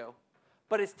ratio,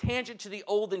 but is tangent to the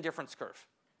old indifference curve.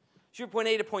 So you're point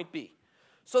A to point B.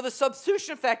 So the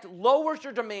substitution effect lowers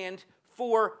your demand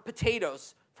for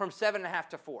potatoes from 7.5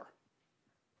 to 4.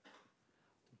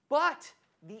 But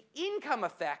the income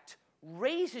effect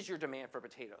raises your demand for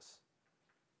potatoes.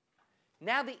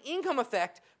 Now the income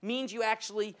effect means you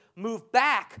actually move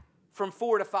back from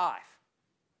 4 to 5.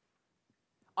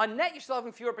 On net, you're still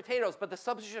having fewer potatoes, but the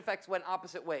substitution effects went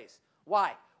opposite ways.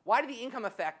 Why? Why did the income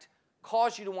effect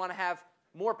cause you to want to have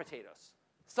more potatoes?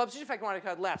 Substitution effect wanted to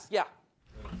have less. Yeah?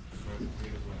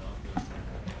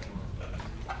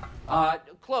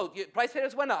 Price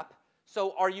potatoes went up,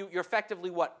 so you're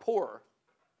effectively what? Poorer,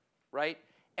 right?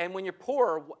 And when you're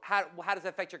poorer, how does that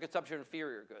affect your consumption of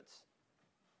inferior goods?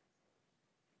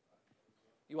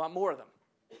 You want more of them,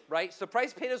 right? So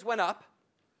price potatoes went up,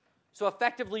 so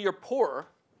effectively you're poorer.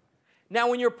 Now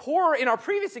when you're poorer, in our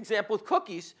previous example with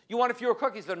cookies, you want fewer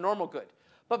cookies than a normal good.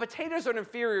 But potatoes are an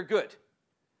inferior good.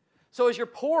 So as you're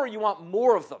poorer, you want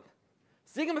more of them.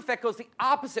 The income effect goes the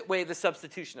opposite way of the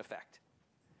substitution effect.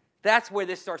 That's where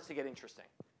this starts to get interesting.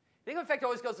 The income effect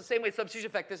always goes the same way as the substitution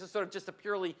effect. This is sort of just a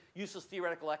purely useless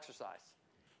theoretical exercise.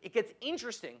 It gets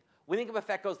interesting when the income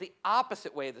effect goes the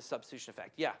opposite way of the substitution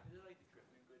effect. Yeah?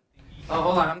 Oh,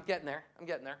 hold on. I'm getting there.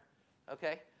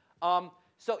 Okay?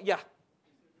 So, yeah.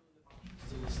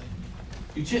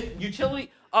 Different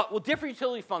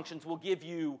utility functions will give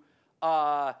you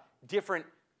different.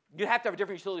 You have to have a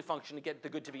different utility function to get the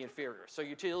good to be inferior. So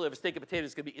utility of a steak of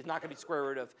potatoes is not going to be square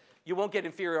root of. You won't get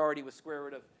inferiority with square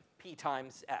root of p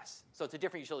times s. So it's a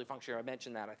different utility function. I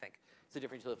mentioned that. I think it's a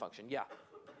different utility function. Yeah.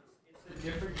 It's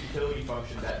a different utility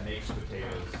function that makes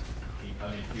potatoes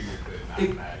an inferior good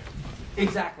mathematically.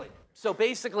 Exactly. So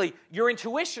basically, your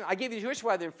intuition, I gave you the intuition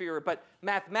why they're inferior, but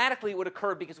mathematically it would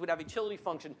occur because we'd have a utility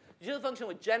function. The utility function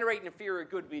would generate an inferior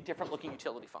good would be a different looking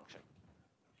utility function.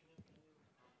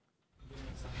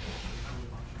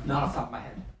 Not off the top of my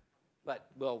head. But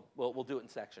we'll do it in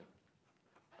section.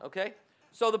 Okay?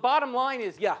 So the bottom line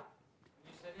is, yeah.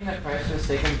 Studying the price of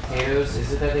steak and potatoes,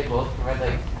 is it that they both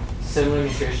provide similar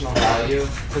nutritional value?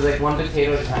 Because one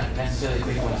potato is not necessarily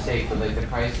equal to one steak, but the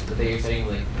price that you're setting,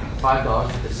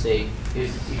 $5 for the steak,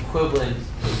 is equivalent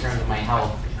in terms of my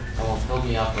health and will fill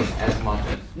me up as much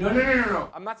as. No.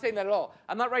 I'm not saying that at all.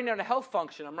 I'm not writing down a health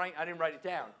function. I didn't write it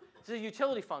down. It's a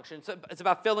utility function. It's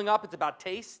about filling up. It's about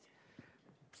taste.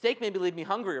 Steak maybe leave me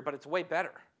hungrier, but it's way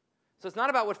better. So it's not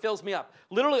about what fills me up.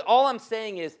 Literally, all I'm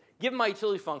saying is, given my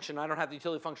utility function, I don't have the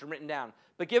utility function written down,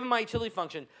 but given my utility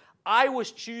function, I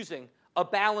was choosing a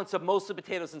balance of mostly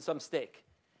potatoes and some steak.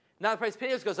 Now the price of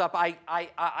potatoes goes up, I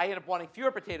end up wanting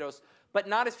fewer potatoes, but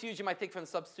not as few as you might think from the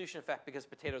substitution effect because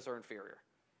potatoes are inferior.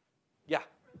 Yeah?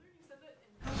 Earlier you said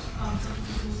that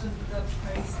substitution, the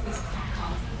price is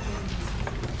constant.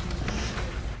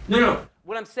 No.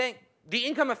 What I'm saying, the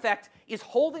income effect is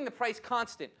holding the price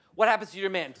constant. What happens to your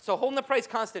demand? So holding the price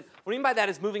constant, what I mean by that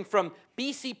is moving from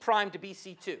BC prime to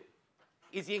BC2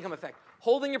 is the income effect.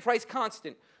 Holding your price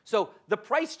constant. So the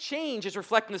price change is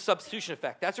reflecting the substitution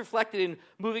effect. That's reflected in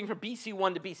moving from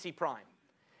BC1 to BC prime.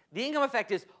 The income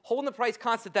effect is holding the price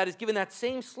constant that is given that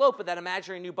same slope of that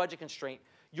imaginary new budget constraint.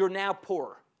 You're now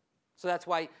poorer. So that's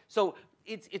why,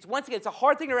 it's once again, it's a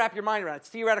hard thing to wrap your mind around. It's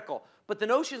theoretical. But the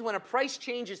notion is when a price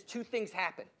changes, two things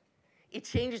happen. It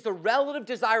changes the relative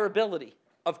desirability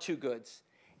of two goods,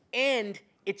 and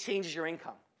it changes your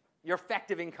income, your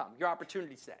effective income, your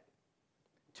opportunity set.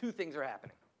 Two things are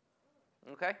happening.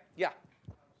 Okay? Yeah?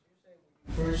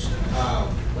 First,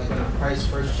 when a price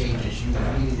first changes, you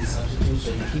immediately substitute,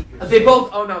 so you keep your... They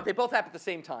both happen at the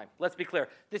same time. Let's be clear.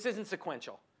 This isn't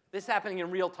sequential. This is happening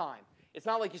in real time. It's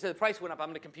not like you said the price went up, I'm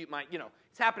going to compute my,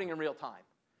 it's happening in real time.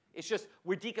 It's just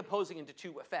we're decomposing into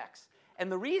two effects. And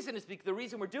the reason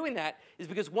we're doing that is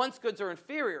because once goods are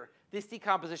inferior, this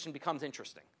decomposition becomes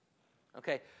interesting.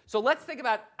 Okay? So let's think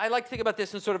about, I like to think about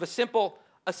this in sort of a simple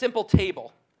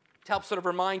table to help sort of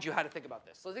remind you how to think about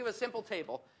this. So let's think of a simple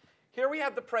table. Here we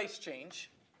have the price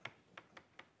change.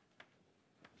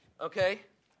 Okay?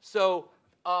 So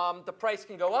the price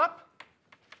can go up,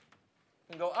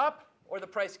 or the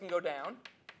price can go down,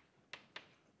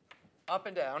 up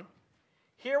and down.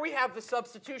 Here we have the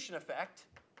substitution effect.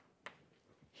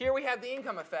 Here we have the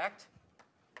income effect.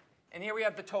 And here we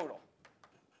have the total.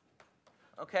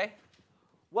 Okay?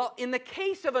 Well, in the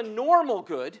case of a normal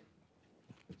good,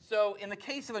 so in the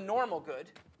case of a normal good,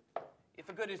 if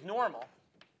a good is normal,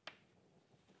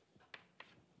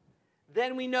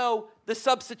 then we know the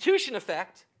substitution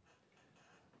effect,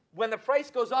 when the price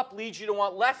goes up, leads you to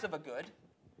want less of a good.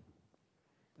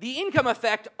 The income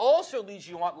effect also leads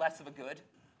you to want less of a good.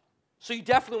 So you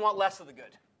definitely want less of the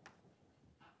good.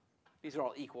 These are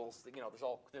all equals. You know,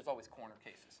 there's always corner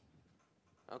cases.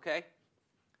 Okay?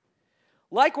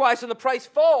 Likewise, when the price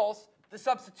falls, the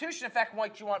substitution effect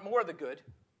makes you want more of the good.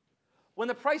 When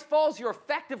the price falls, you're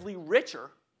effectively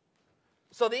richer.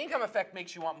 So the income effect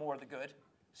makes you want more of the good.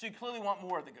 So you clearly want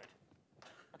more of the good.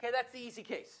 Okay, that's the easy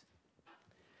case.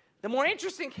 The more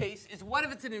interesting case is, what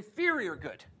if it's an inferior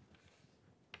good?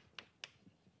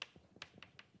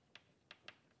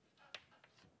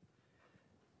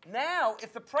 Now,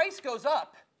 if the price goes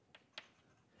up,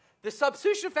 the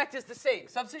substitution effect is the same.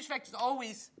 Substitution effect is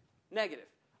always negative.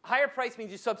 A higher price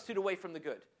means you substitute away from the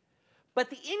good. But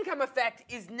the income effect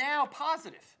is now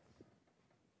positive.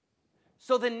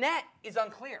 So the net is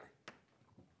unclear.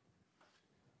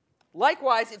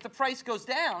 Likewise, if the price goes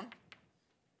down,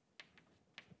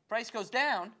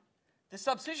 the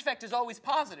substitution effect is always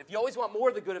positive. You always want more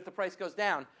of the good if the price goes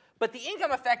down. But the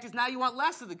income effect is now you want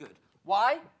less of the good.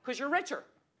 Why? Because you're richer.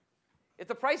 If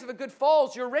the price of a good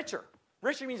falls, you're richer.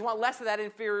 Richer means you want less of that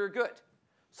inferior good.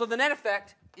 So the net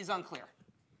effect is unclear.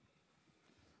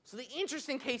 So the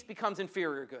interesting case becomes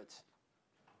inferior goods.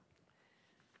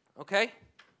 Okay?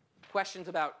 Questions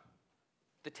about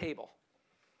the table.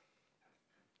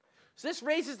 So this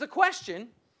raises the question,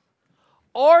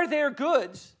 are there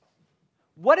goods?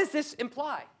 What does this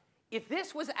imply? If the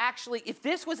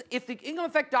income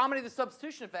effect dominated the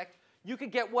substitution effect, you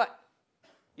could get what?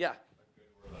 Yeah.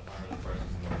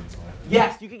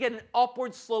 Yes, you could get an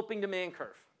upward sloping demand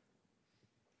curve.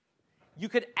 You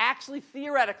could actually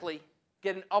theoretically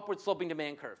get an upward sloping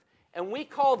demand curve. And we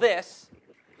call this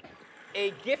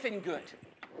a Giffen good.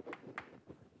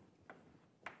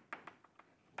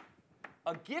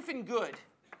 A Giffen good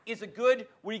is a good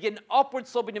where you get an upward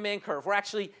sloping demand curve, where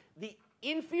actually the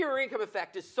inferior income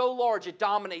effect is so large it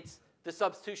dominates the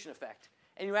substitution effect.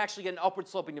 And you actually get an upward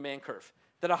sloping demand curve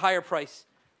that a higher price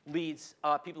leads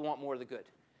people who want more of the good.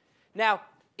 Now,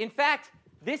 in fact,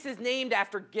 this is named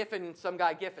after Giffen, some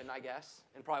guy Giffen, I guess,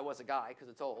 and probably was a guy because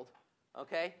it's old.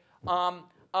 Okay?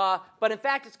 But in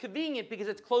fact, it's convenient because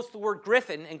it's close to the word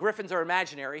griffin, and griffins are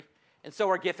imaginary, and so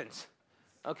are Giffins.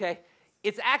 Okay?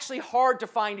 It's actually hard to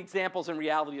find examples in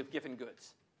reality of Giffen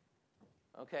goods.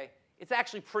 Okay? It's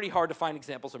actually pretty hard to find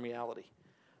examples in reality.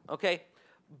 Okay?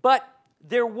 But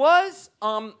there was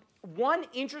one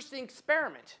interesting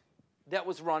experiment that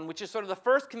was run, which is sort of the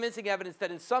first convincing evidence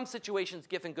that in some situations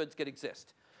Giffen goods could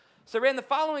exist. So they ran the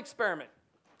following experiment.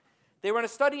 They ran a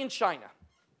study in China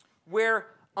where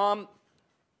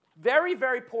very,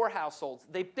 very poor households,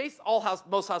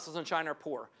 most households in China are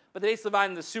poor, but they basically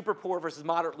divided into super poor versus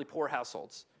moderately poor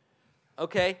households.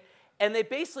 Okay? And they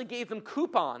basically gave them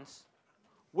coupons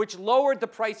which lowered the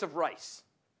price of rice,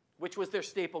 which was their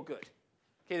staple good.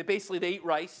 Okay, they eat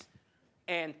rice,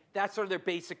 and that's sort of their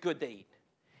basic good they eat.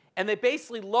 And they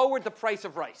basically lowered the price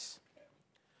of rice.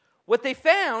 What they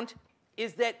found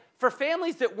is that for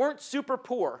families that weren't super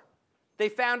poor, they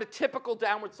found a typical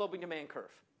downward sloping demand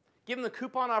curve. Giving the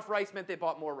coupon off rice meant they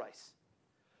bought more rice.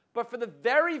 But for the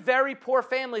very, very poor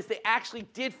families, they actually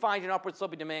did find an upward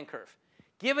sloping demand curve.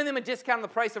 Giving them a discount on the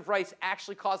price of rice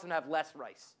actually caused them to have less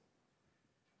rice.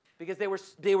 Because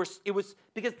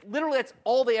because literally that's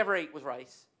all they ever ate was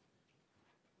rice.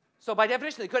 So by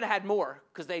definition, they could have had more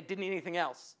because they didn't eat anything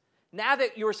else. Now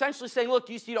that you're essentially saying, look,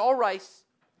 you used to eat all rice,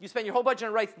 you spend your whole budget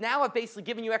on rice, now I've basically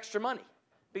given you extra money.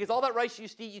 Because all that rice you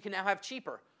used to eat, you can now have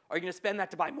cheaper. Are you going to spend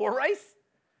that to buy more rice?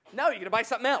 No, you're going to buy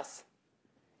something else.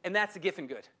 And that's a Giffen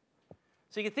good.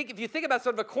 So if you think about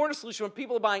sort of a corner solution when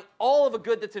people are buying all of a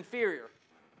good that's inferior,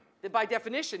 then by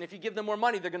definition, if you give them more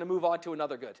money, they're going to move on to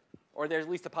another good. Or there's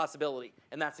at least a possibility,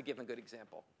 and that's a Giffen good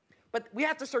example. But we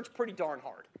have to search pretty darn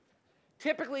hard.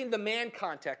 Typically in the demand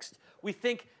context, we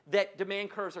think that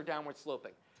demand curves are downward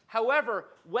sloping. However,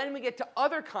 when we get to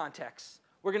other contexts,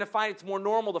 we're going to find it's more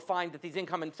normal to find that these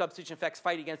income and substitution effects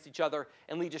fight against each other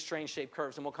and lead to strange shaped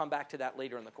curves, and we'll come back to that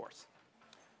later in the course.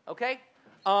 Okay?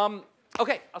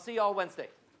 Okay, I'll see you all Wednesday.